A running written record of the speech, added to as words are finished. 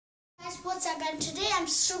what's up? And today I'm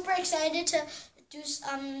super excited to do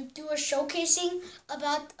a showcasing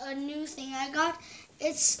about a new thing I got.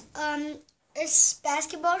 It's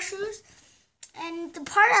basketball shoes, and the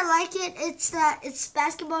part I like it's that it's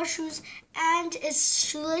basketball shoes and it's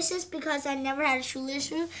shoelaces because I never had a shoelace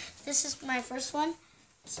shoe. This is my first one.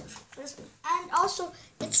 And also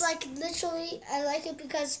it's like literally I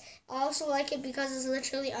also like it because it's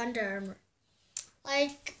literally Under Armour.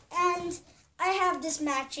 And I have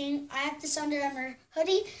this Under Armour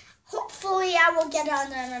hoodie. Hopefully I will get an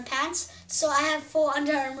Under Armour pants. So I have full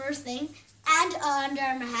Under Armour thing and an Under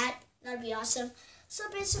Armour hat. That'd be awesome. So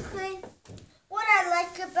basically, what I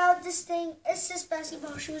like about this thing is this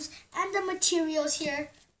basketball shoes and the materials here.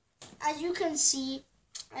 As you can see,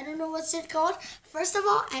 I don't know what's it called. First of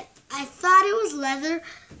all, I thought it was leather,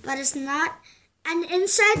 but it's not. And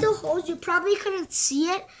inside the holes, you probably couldn't see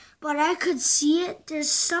it, but I could see it. There's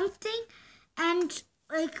something, and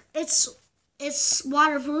like it's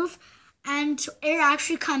waterproof, and air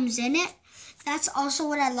actually comes in it. That's also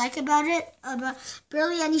what I like about it. But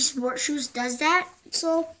barely any sport shoes does that.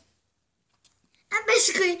 So, and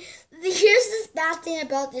basically, here's this bad thing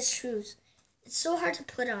about these shoes. It's so hard to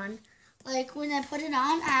put on. Like when I put it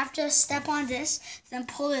on, I have to step on this, then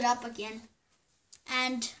pull it up again.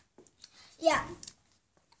 And yeah,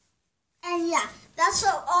 that's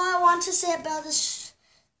all I want to say about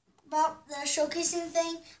about the showcasing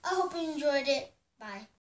thing. I hope you enjoyed it. Bye.